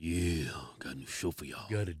new show for y'all.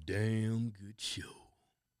 Got a damn good show.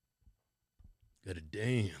 Got a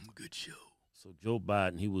damn good show. So Joe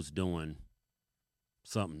Biden, he was doing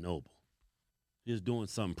something noble. He was doing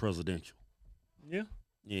something presidential. Yeah.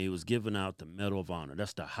 Yeah, he was giving out the Medal of Honor.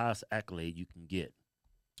 That's the highest accolade you can get.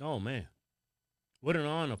 Oh, man. What an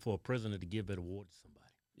honor for a president to give that award to somebody.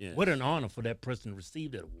 Yeah. What an honor for that person to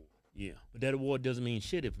receive that award. Yeah. But that award doesn't mean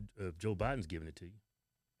shit if Joe Biden's giving it to you.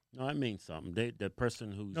 No, I mean something. The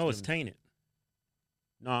person who's No, it's tainted.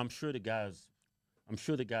 No, I'm sure the guy's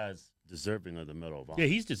deserving of the Medal of Honor. Yeah,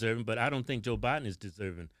 he's deserving, but I don't think Joe Biden is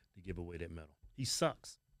deserving to give away that medal. He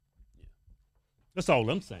sucks. Yeah. That's all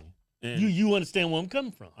I'm saying. And You understand where I'm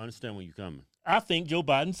coming from. I understand where you're coming. I think Joe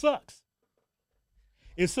Biden sucks.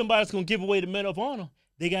 If somebody's going to give away the Medal of Honor,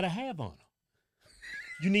 they got to have honor.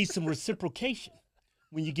 You need some reciprocation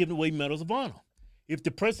when you're giving away medals of honor. If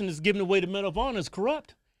the person that's giving away the Medal of Honor is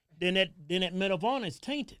corrupt, then that Medal of Honor is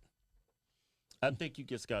tainted. I think you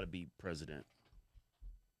just got to be president.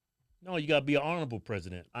 No, you got to be an honorable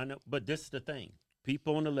president. I know, but this is the thing.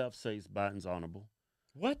 People on the left say Biden's honorable.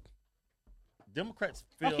 What? Democrats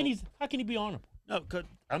feel. How can he be honorable? No, because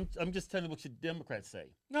I'm just telling you what your Democrats say.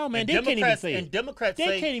 No, man, And they can't even say And it. Democrats They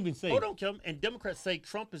say. can't even say Hold it. on, Kim. And Democrats say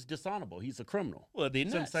Trump is dishonorable. He's a criminal. Well, they're See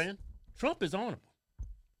what I'm not. saying? Trump is honorable.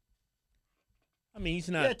 I mean, he's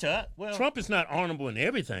not. Yeah, Todd. Well, Trump is not honorable in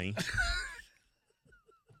everything. I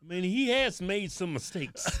mean, he has made some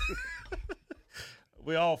mistakes.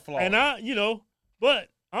 we all flawed. And but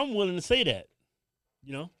I'm willing to say that.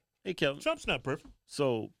 Hey, Kevin. Trump's not perfect.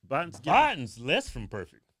 So Biden's Biden's less from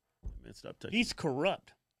perfect. Man, stop touching. He's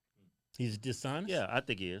corrupt. He's dishonest. Yeah, I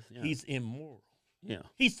think he is. Yeah. He's immoral. Yeah.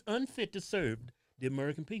 He's unfit to serve the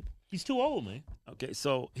American people. He's too old, man. Okay,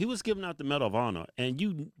 so he was giving out the Medal of Honor, and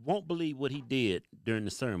you won't believe what he did during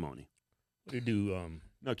the ceremony. What did he do?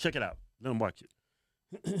 No, check it out. Let him watch it.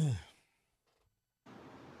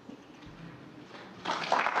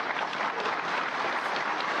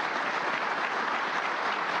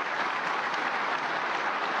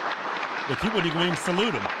 Look, he wouldn't even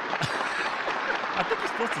salute him. I think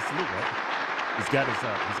he's supposed to salute, right? He's got it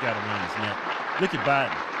around his neck. Look at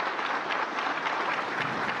Biden.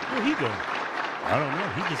 Where he going? I don't know.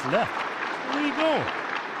 He just left. Where he going?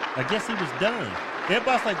 I guess he was done.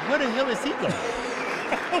 Everybody's like, where the hell is he going?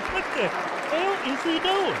 What the hell is he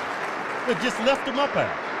doing? They just left him up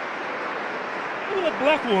there. Look at that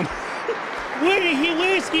black woman. Where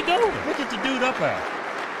is he going? Look at the dude up there.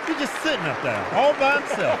 He's just sitting up there, all by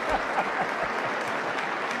himself.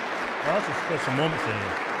 Well, that's a special moment for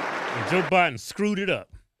him. And Joe Biden screwed it up.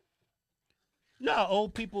 No,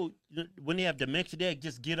 old people, when they have dementia, they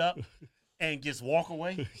just get up and just walk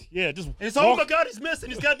away. Yeah, just It's, oh my God, he's missing.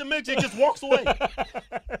 He's got dementia. He just walks away.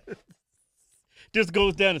 Just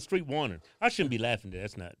goes down the street wandering. I shouldn't be laughing at that.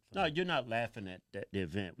 That's not No, you're not laughing at the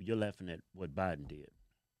event. You're laughing at what Biden did.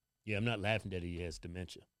 Yeah, I'm not laughing that he has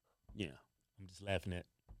dementia. Yeah. I'm just laughing at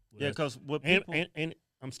Yeah, because what and, people... and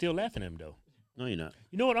I'm still laughing at him, though. No, you're not.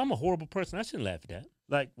 You know what? I'm a horrible person. I shouldn't laugh at that.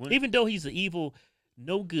 Like, when... Even though he's an evil,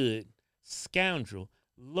 no good, scoundrel,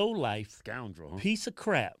 low life, Scoundrel, huh? piece of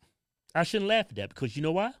crap, I shouldn't laugh at that because you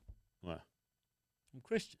know why? Why? I'm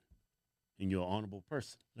Christian. And you're an honorable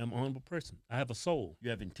person. And I'm an honorable person. I have a soul. You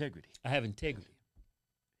have integrity. I have integrity.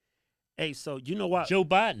 Hey, so you know what? Joe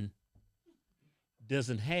Biden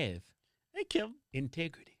doesn't have Hey, Kim.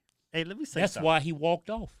 integrity. Hey, let me say That's something. why he walked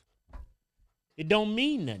off. It don't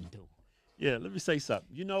mean nothing to him. Yeah, let me say something.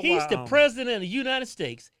 You know He's why? the president of the United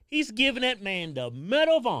States. He's giving that man the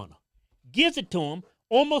Medal of Honor. Gives it to him.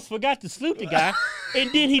 Almost forgot to salute the guy.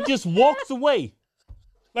 And then he just walks away.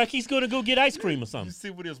 Like he's going to go get ice cream or You something. see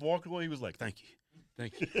when he was walking away, he was like, thank you.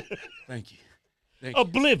 Thank you. Thank you. Thank you.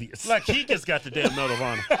 Oblivious. Like he just got the damn Medal of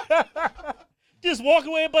Honor. Just walk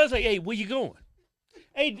away. Everybody's like, hey, where you going?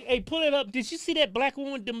 Hey, pull it up. Did you see that black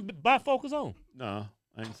woman with them bifocals on? No,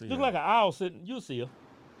 I ain't seen Look that. like an owl sitting. You'll see her.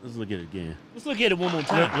 Let's look at it again. Let's look at it one more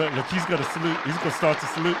time. Look, he's going to salute. He's going to start to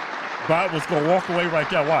salute. Biden was going to walk away right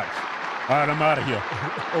there. Watch. All right, I'm out of here.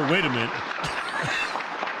 Oh, wait a minute.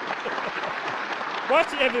 Watch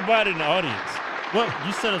everybody in the audience. Well,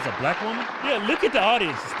 you said it's a black woman? Yeah, look at the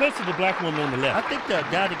audience, especially the black woman on the I left. think the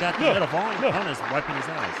guy that got the Look, Medal of look. Honor is wiping his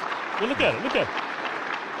eyes. Yeah, look at it. Look at it.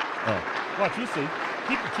 Oh. Watch, you see.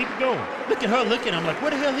 Keep it going. Look at her looking. I'm like, where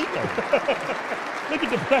the hell he go? Look at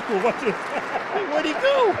the black one. Watch it. Where'd he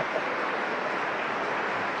go?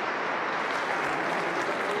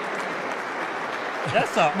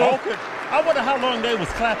 That's awkward. I wonder how long they was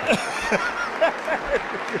clapping.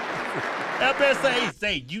 I better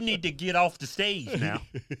say, you need to get off the stage now.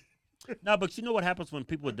 No, but you know what happens when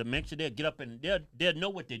people with dementia, they'll get up and they'll know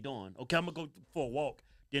what they're doing. Okay, I'm going to go for a walk.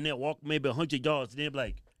 Then they'll walk maybe 100 yards. And they'll be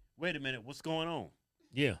like, wait a minute, what's going on?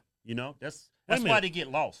 Yeah. You know, that's Wait a why minute. they get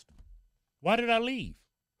lost. Why did I leave?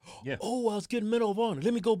 Yeah. Oh, I was getting Medal of Honor.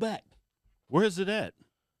 Let me go back. Where's it at?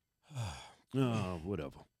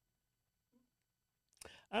 Whatever.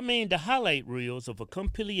 I mean, the highlight reels of a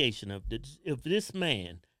compilation of this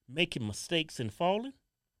man making mistakes and falling,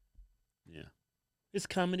 Yeah. it's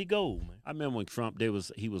comedy gold, man. I remember when Trump, he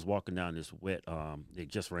was walking down this wet, it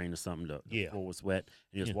just rained or something, the floor was wet,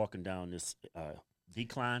 and he was Yeah. walking down this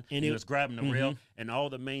decline, And and he it- was grabbing the rail, and all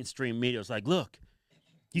the mainstream media was like, look,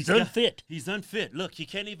 He's got- unfit. he's unfit. Look, he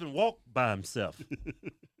can't even walk by himself.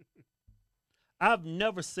 I've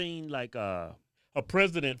never seen like A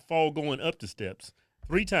president fall going up the steps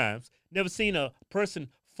 3 times. Never seen a person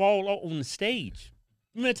fall on the stage.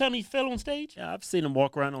 Remember that time he fell on stage? yeah, I've seen him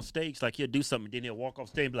walk around on stage like he'll do something, then he'll walk off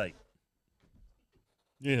stage and be like,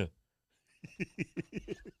 Yeah.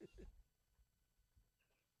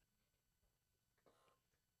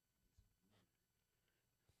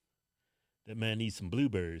 That man needs some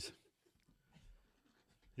blueberries.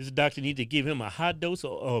 This doctor needs to give him a high dose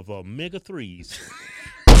of omega-3s.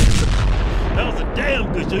 that was a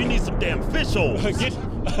damn good show. You need some damn fish oil.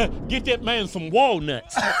 Get that man some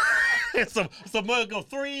walnuts. some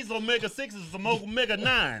omega-3s, omega-6s, some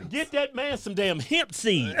omega-9s. Get that man some damn hemp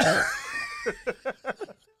seeds.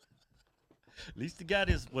 At least the guy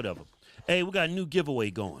is whatever. Hey, we got a new giveaway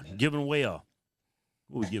going. Giving away what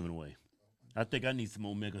we giving away? I think I need some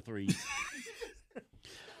omega-3s.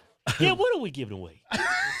 Yeah, what are we giving away?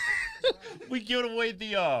 We giving away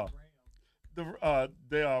the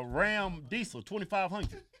Ram Diesel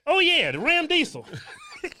 2500. Oh, yeah, the Ram Diesel.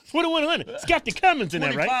 2100. It's got the Cummins in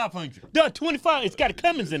there, right? 2500. The 25. It's got a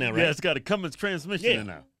Cummins in there, right? Yeah, it's got a Cummins transmission in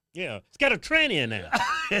there. Yeah, it's got a tranny in there.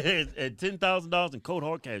 At $10,000 in cold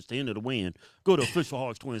hard cash to enter the win, go to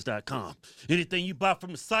officialhawkstwins.com. Anything you buy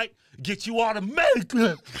from the site gets you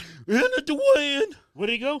automatically entered to win. Where'd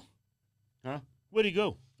he go? Huh? Where'd he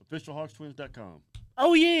go? Officialhawkstwins.com.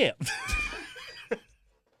 Oh, yeah.